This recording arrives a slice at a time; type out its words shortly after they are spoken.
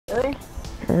Really?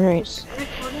 Alright.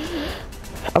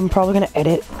 I'm probably gonna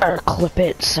edit or clip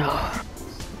it, so I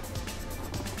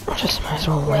just might as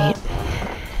well wait.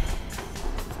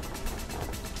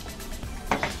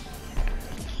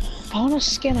 I want a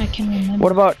skin I can remember.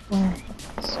 What about... Oh,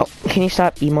 can you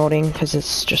stop emoting? Because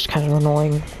it's just kind of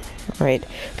annoying. Right.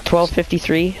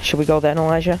 12:53. Should we go then,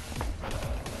 Elijah?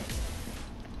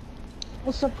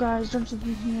 What's up, guys? Johnson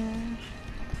here.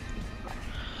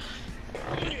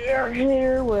 We're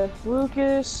here with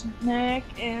Lucas, Nick,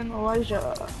 and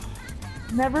Elijah.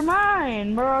 Never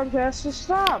mind, broadcast has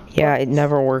stopped. Yeah, it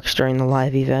never works during the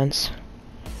live events.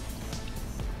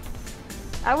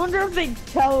 I wonder if they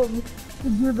tell them to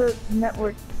do the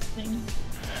network thing.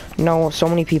 No, so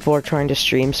many people are trying to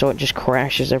stream, so it just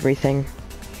crashes everything.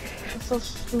 That's so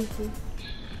stupid.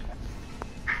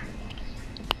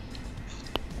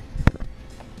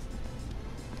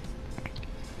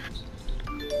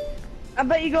 I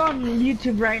bet you go on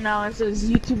YouTube right now and it says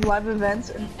YouTube live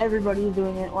events and everybody's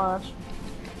doing it. Watch.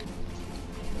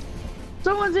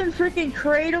 Someone's in freaking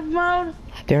creative mode.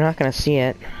 They're not gonna see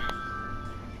it.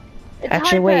 It's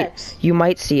Actually, wait. Hypex. You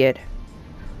might see it.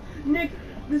 Nick,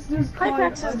 this is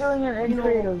Hypex is doing it in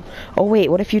creative. Oh wait,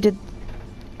 what if you did?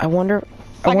 I wonder.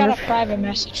 I got a private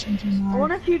message from I tomorrow.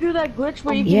 wonder if you do that glitch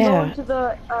where you can go into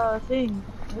the thing.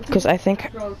 Because I think.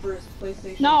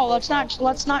 No, let's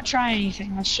not try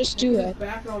anything. Let's just do it.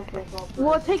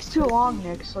 Well, it takes too long,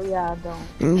 Nick. So yeah,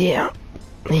 don't. Yeah.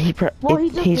 He's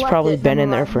just probably left it, been in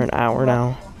never there for an mind. hour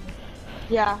now.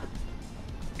 Yeah.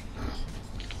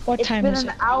 What It's time been is an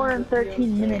it? hour and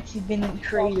 13 minutes you've been in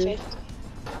creative.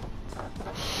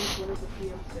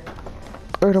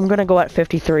 Alright, I'm gonna go at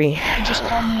 53. He just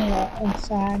called me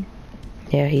sad.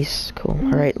 Yeah, he's cool.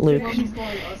 Alright, Luke.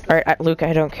 Alright, Luke,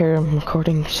 I don't care. I'm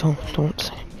recording, so don't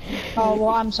say. Oh well,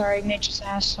 I'm sorry. Nate just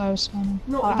asked, so I was fine.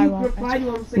 No, I you won't. reply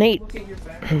to him saying, Nate. look at your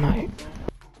back.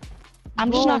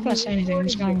 I'm just not gonna say anything. I'm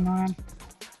just gonna ignore him.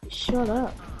 Shut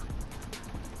up.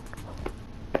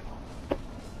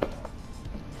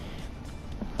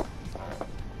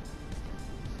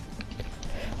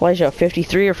 Elijah,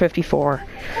 53 or 54?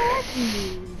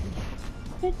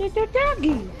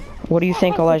 What do you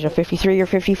think, Elijah? 53 or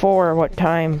 54? What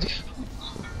time?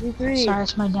 Sorry,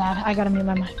 it's my dad. I gotta mute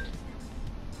my mic.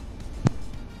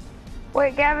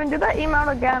 Wait, Gavin, do that email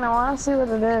again. I want to see what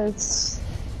it is.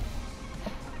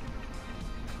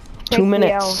 2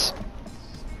 minutes.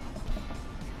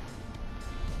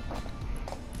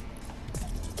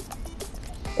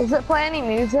 Is it play any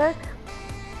music?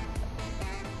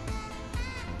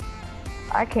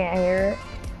 I can't hear it.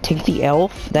 Take the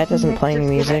elf? That doesn't play any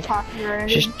music. Copyrighted.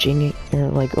 Just genie or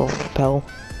like a bell.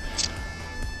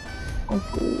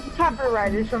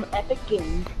 Copyrighted from Epic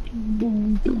Games.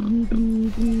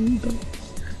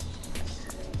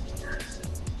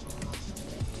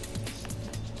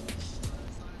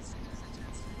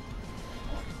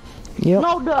 Yep.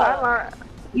 No, duh.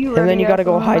 And then you gotta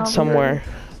go hide somewhere.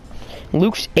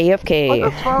 Luke's AFK.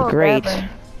 What's wrong with Great. Gavin?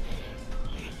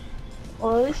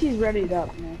 Well, at least he's readied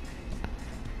up, man.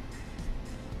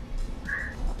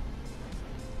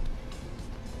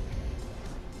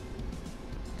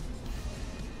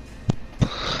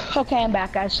 Okay, I'm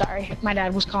back, guys. Sorry, my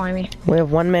dad was calling me. We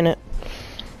have 1 minute.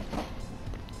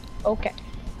 Okay.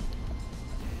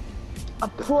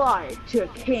 Apply to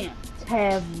can't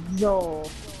have no.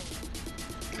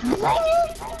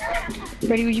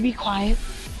 Ready? Would you be quiet?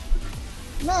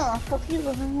 No, fuck you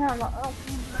living out.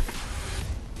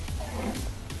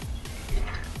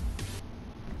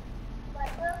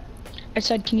 I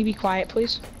said, can you be quiet,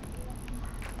 please?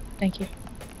 Thank you.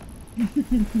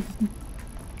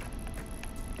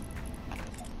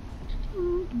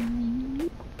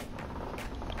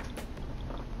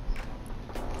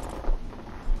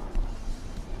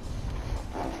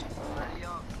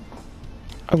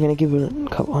 I'm gonna give it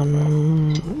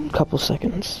a couple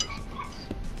seconds.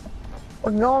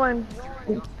 We're going.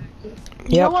 You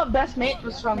Yep. know what Best Mate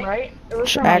was from, right? It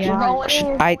was from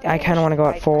Actually, I kind of want to go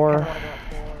at 4.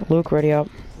 Luke, ready up.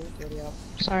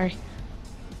 Sorry.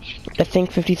 I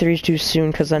think 53 is too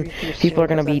soon because then people are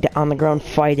gonna be on the ground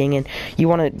fighting, and you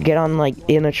want to get on like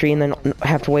in a tree and then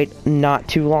have to wait not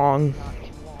too long.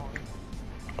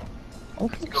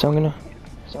 So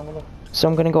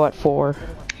I'm gonna go at 4.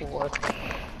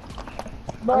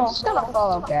 I'm just gonna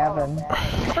follow Gavin.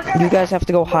 You guys have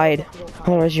to go hide,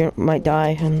 otherwise you might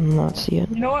die and not see it.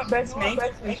 You know what Best Mate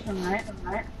was from, right?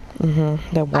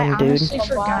 That one dude. Honestly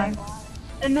forgot.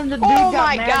 And then the dude Oh got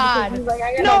my mad god! because he was like,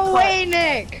 I gotta No cut. way,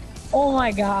 Nick! Oh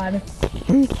my god.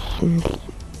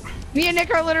 Me and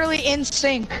Nick are literally in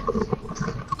sync.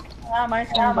 My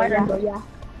turn, but yeah.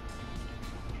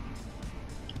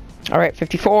 Alright,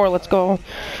 54, let's go.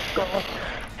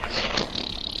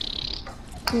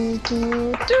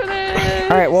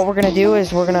 Alright, what we're gonna do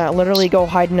is we're gonna literally go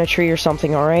hide in a tree or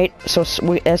something, alright? So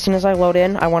as soon as I load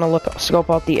in, I wanna scope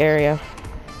out the area.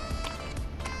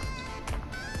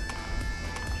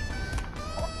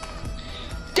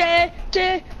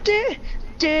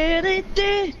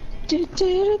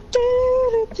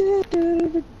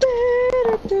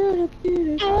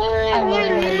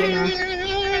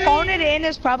 Phone it in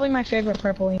is probably my favorite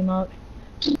purple emote.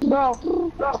 Bro.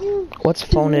 What's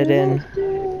phone it in?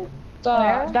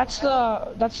 That's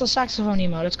the saxophone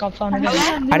emote. It's called phone it in.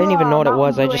 I didn't even know what it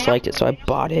was, I just liked it, so I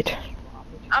bought it.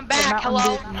 I'm back.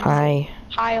 Hello. Hi.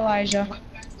 Hi, Elijah.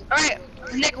 Alright,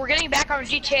 Nick, we're getting back on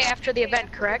GTA after the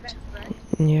event, correct?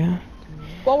 Yeah.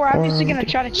 Well, we're obviously gonna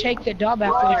try to take the dub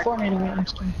after the Fortnite event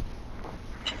next time.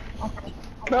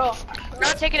 Bro, we're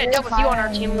not taking a dub with you on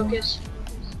our team, Lucas.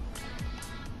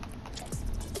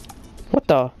 What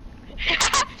the?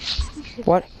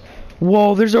 What?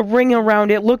 Whoa, there's a ring around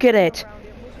it. Look at it.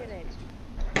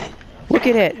 Look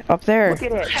at it. Up there. Look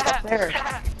at it. Up there.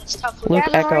 Luke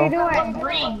Echo.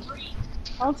 I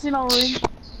don't see no ring.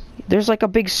 There's like a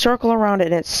big circle around it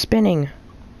and it's spinning.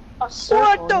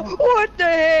 What the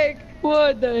heck?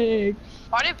 What the heck?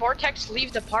 Why did Vortex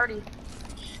leave the party?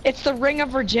 It's the ring of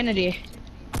virginity.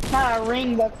 It's not a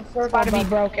ring, that's a circle. About to be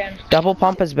broken. Double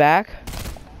pump is back.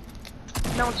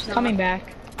 No, it's not. Coming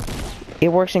back. It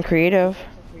works in creative.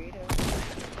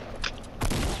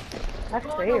 That's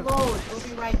brave. We'll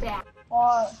be right back.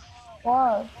 What?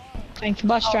 What? Thanks,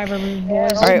 bus driver,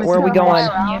 boys. Alright, where are we going?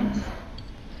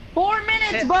 4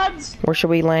 minutes, buds! Where should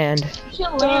we land? We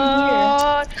should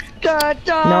land here.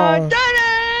 No.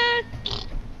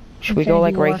 Should we go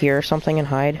like right here or something and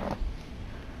hide?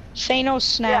 Thanos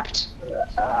snapped.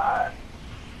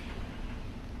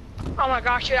 Oh my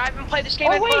gosh, dude, I haven't played this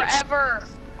game in forever.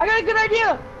 I got a good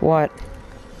idea! What?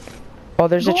 Oh,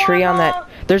 there's a tree on that.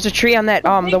 There's a tree on that.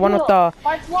 The one with the.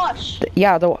 By flush.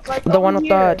 Yeah, the one with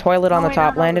the toilet on the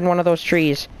top. Land in one of those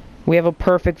trees. We have a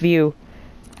perfect view.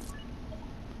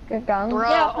 Good gun. Bro,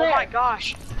 Yeah, oh my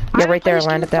gosh. Yeah, right there.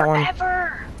 Land at that one.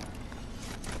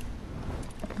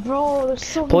 Bro, there's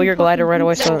so Pull many your glider fucking right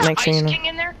away people. so that makes sure you Ice know. King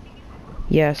in there?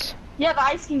 Yes. Yeah, the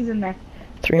Ice King's in there.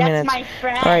 3 That's minutes. my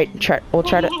friend. All right. We'll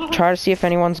try to see if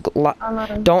anyone's.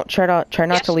 Don't try not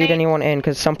Yes, to lead mate. anyone in,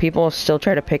 because some people still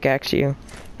try to pickaxe you,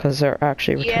 because they're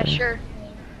actually Yeah, retarded. sure.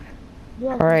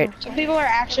 All right. Some people are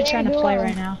actually trying to play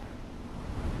right now.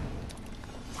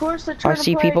 Of course, they're I trying to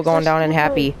see play people going down and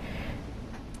accessibility.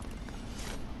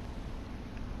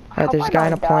 happy. There's a guy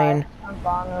in a plane. I'm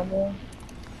vulnerable.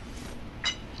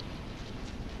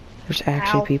 There's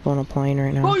actually people in a plane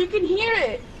right Bro, now. you can hear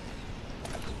it.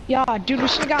 Yeah, dude, we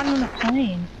should have gotten on a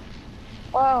plane.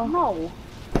 Whoa. No.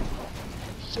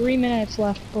 3 minutes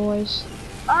left, boys.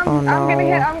 Oh I'm gonna hit,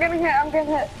 no. I'm gonna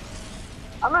hit.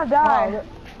 I'm gonna die. Wow,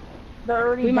 they're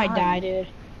already We might die, dying. dude.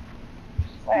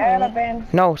 Wait, I gotta ban.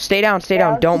 No, stay down, stay Yeah,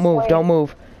 down. let's Don't just move, wait. don't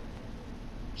move.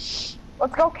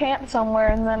 Let's go camp somewhere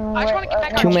and then I just want to get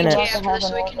back 2 on minutes. GTA after this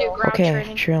so we can do ground Okay,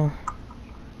 training. chill.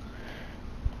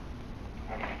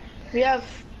 We have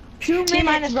 2 T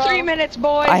minus minutes, bro. 3 minutes,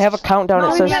 boys. I have a countdown.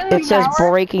 No, It says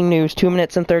breaking news. 2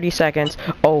 minutes and 30 seconds.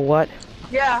 Oh, what?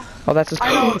 Yeah. Oh, that's just.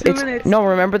 I know, 2 minutes. No,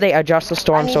 remember they adjust the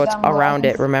storm so it's done around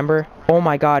it. Remember? Oh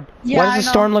my God. Yeah, Why does I the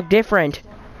know. storm look different?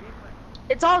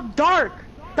 It's all dark.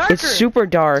 Darker. It's super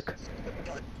dark.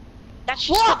 That's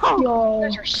just Whoa! you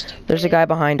guys are stupid. There's a guy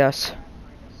behind us.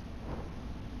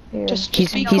 Just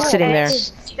He's be sitting there.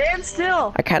 Stand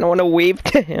still. I kind of want to wave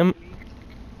to him.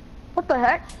 What the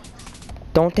heck?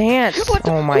 Don't dance.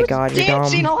 Oh my God, you're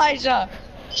dancing, dumb. Elijah.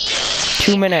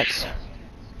 2 minutes.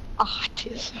 Ah,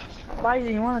 dude. Why do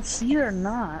you want to see it or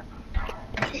not?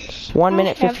 1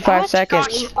 minute, 55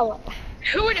 seconds.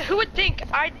 Who would think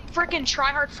I'd freaking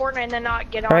try hard Fortnite and then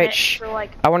not get on Alright, it shh. for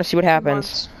like I want to see what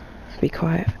happens. months? Be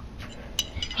quiet.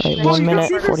 Alright, Bro, 1 you minute,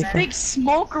 can see 45. this big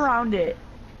smoke around it.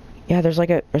 Yeah, there's like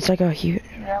a huge.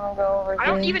 I'm gonna go over I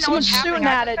don't here. even know what's Someone's happening. shooting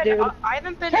at it, dude. I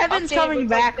haven't been. Kevin's updated coming with,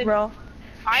 back, like, bro.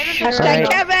 I haven't been. Alright.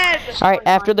 Kevin! All right,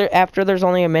 after there's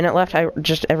only a minute left,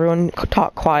 everyone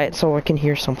talk quiet so I can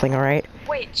hear something. All right?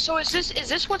 Wait, so is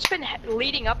this what's been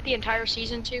leading up the entire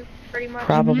season to, pretty much?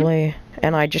 Probably.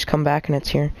 And I just come back and it's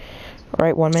here. All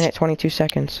right, 1 minute, 22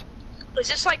 seconds. Is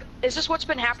this what's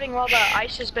been happening while the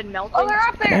ice has been melting? Oh, they're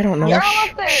up there. I don't know. They're all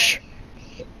up there. Shh.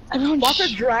 Watch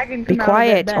a dragon Be come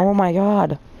quiet. out of Oh my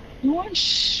God. You want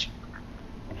shh?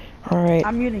 All right,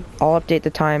 I'm muting. I'll update the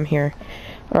time here.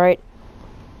 All right,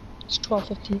 It's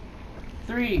 12:50.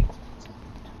 3.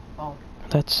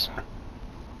 that's.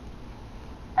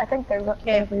 I think they're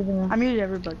leaving. I muted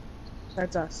everybody.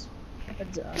 That's us.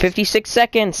 56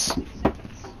 seconds.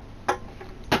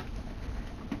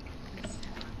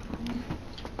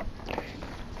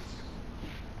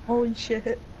 Holy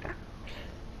shit.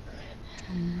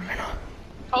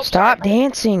 Oh, Stop sorry.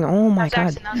 dancing. Oh my That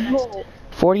was god. accident, that was accident.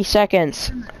 40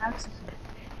 seconds.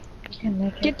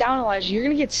 Get down, Elijah. You're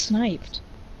gonna get sniped.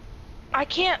 I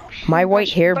can't. My white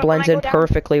hair But when blends I go in down-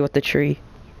 perfectly with the tree.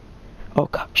 Oh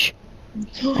gosh.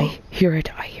 I hear it.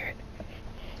 I hear it.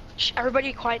 Shh, everybody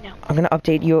be quiet now. I'm gonna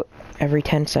update you every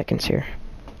 10 seconds here.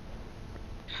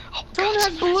 Oh, Someone God,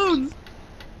 has balloons.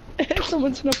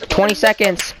 Someone's gonna 20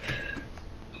 seconds.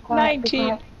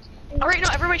 19. Alright, no,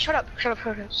 everybody shut up. Shut up,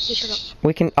 shut up. Just shut up.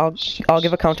 We can. I'll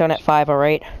give a countdown at 5. All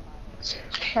right.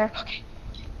 Okay.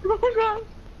 Oh my god.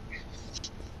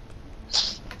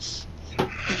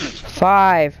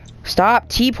 5. Stop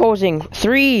T-posing.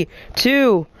 3,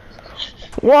 2,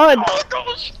 1. Oh,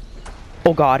 gosh.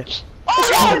 Oh god. Shh.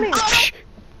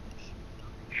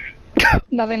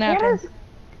 Nothing happened.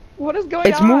 What is going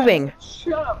It's on? moving.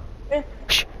 Shut up.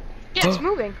 Shh. Yeah, it's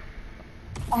moving.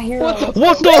 I hear What the?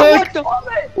 What the heck?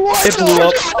 What It blew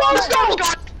up. The storm's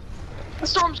gone! The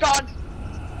storm's gone!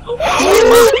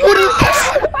 What is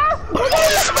that?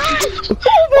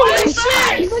 What is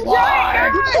that?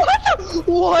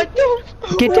 What the?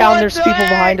 Get down, there's people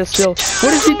behind us still.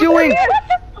 What is he doing?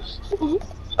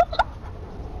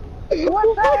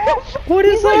 What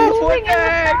is that?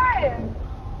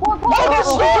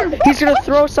 He's gonna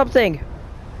throw something.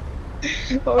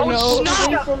 Oh no.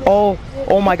 No!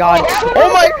 Oh my god.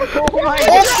 Oh my.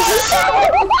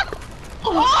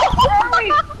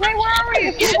 Wait, where are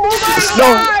we? No.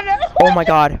 Oh my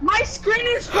god. My screen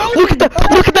is frozen. Look at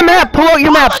the map. Pull out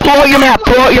your map. Pull out your map.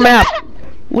 Pull out your map.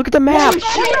 Look at the map.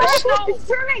 It's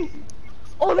turning.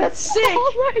 Oh, that's sick.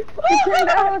 It turned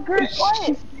out a great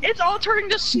place. It's all turning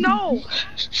to snow!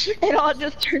 It all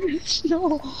just turned into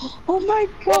snow. Oh my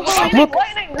god. Look,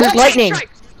 there's lightning.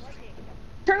 Strike.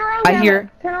 Turn around. I Gavin.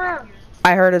 hear. Turn around.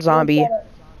 I heard a zombie.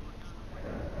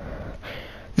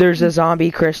 There's a zombie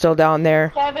crystal down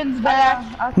there. Kevin's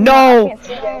back. No!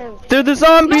 They're the No,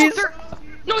 zombies!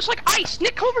 no, it's like ice!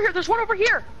 Nick, come over here! There's one over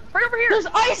here! Right over here! There's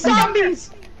ice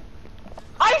zombies.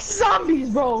 Ice zombies,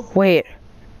 bro. Wait.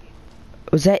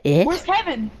 Was that it? Where's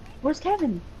Kevin? Where's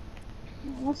Kevin?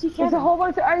 What's he There's Kevin? a whole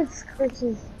bunch of ice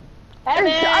crystals.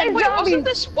 Kevin. Ice Wait,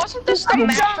 zombies. wasn't this the Ice map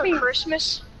for zombies.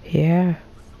 Christmas? Yeah.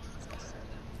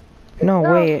 No,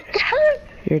 wait.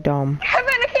 You're dumb. Kevin,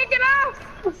 I can't get out.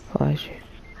 Elijah.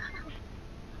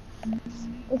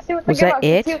 Let's see what they Was give that us.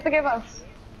 it? Let's see what they give us.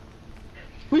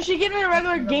 We should get in a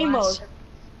regular game mode.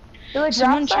 Do they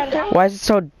Someone drop tried stuff? to- Why is it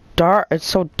so dark? It's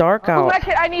so dark Oh, out.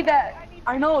 I need that.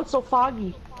 I know, it's so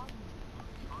foggy.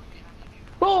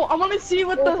 Bro, I want to see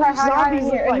what the Hi, zombies in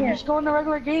look here, in like. here. Just go in the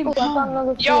regular game. That's on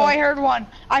another Yo, floor. I heard one.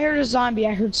 I heard a zombie.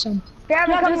 I heard some. Gavin,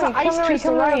 Yeah, come there's to an me, ice come to me,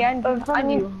 crystal come to me. right in front I of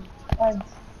need. you.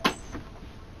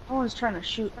 Someone's trying to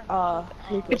shoot,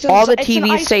 It's All the it's an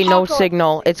TVs ice say no taco.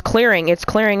 signal. It's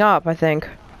clearing up, I think.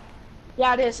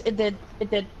 Yeah, it is. It did. It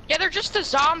did. Yeah, they're just the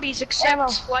zombies, except, Ammo.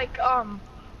 like,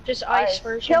 just ice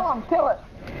version. Kill him, kill it.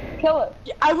 Kill it.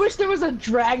 I wish there was a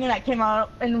dragon that came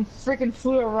out and freaking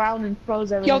flew around and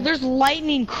froze everything. Yo, there's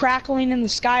lightning crackling in the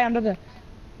sky under the.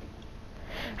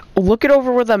 Look it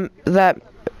over where that.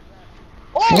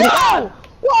 Oh!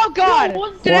 Oh God! Yo,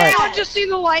 what's Did that? anyone just see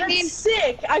the lightning? That's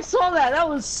sick. I saw that. That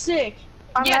was sick.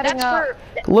 Yeah, heading that's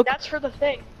up. Look- that's for the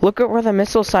thing. Look at where the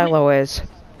missile silo is.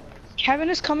 Kevin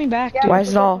is coming back. Yeah. Dude. Why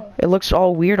is it all? It looks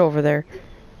all weird over there.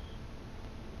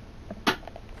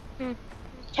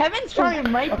 Kevin's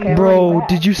probably might be. Bro,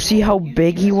 did you see how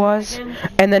big he was?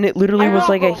 And then it literally was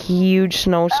like a huge That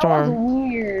snowstorm. was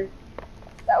weird.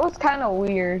 That was kind of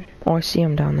weird. Oh, I see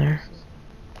him down there.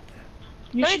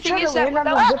 You The only should thing try is to that land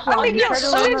on without- the zip I'm line. being You killed. try to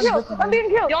I'm land being on the killed. zip I'm line. being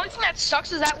killed. The only thing that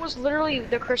sucks is that was literally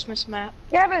the Christmas map.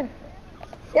 Gavin.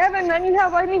 Gavin, I need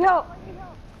help. I need help.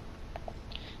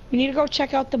 We need to go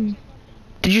check out the.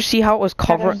 Did you see how it was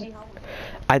covered?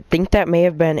 I think that may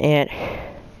have been it.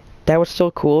 That was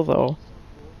still cool though.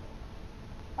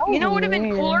 You know what would have been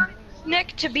Weird. cooler,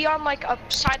 Nick, to be on like a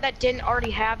side that didn't already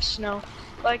have snow,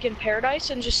 like in Paradise,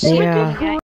 and just see Yeah. it.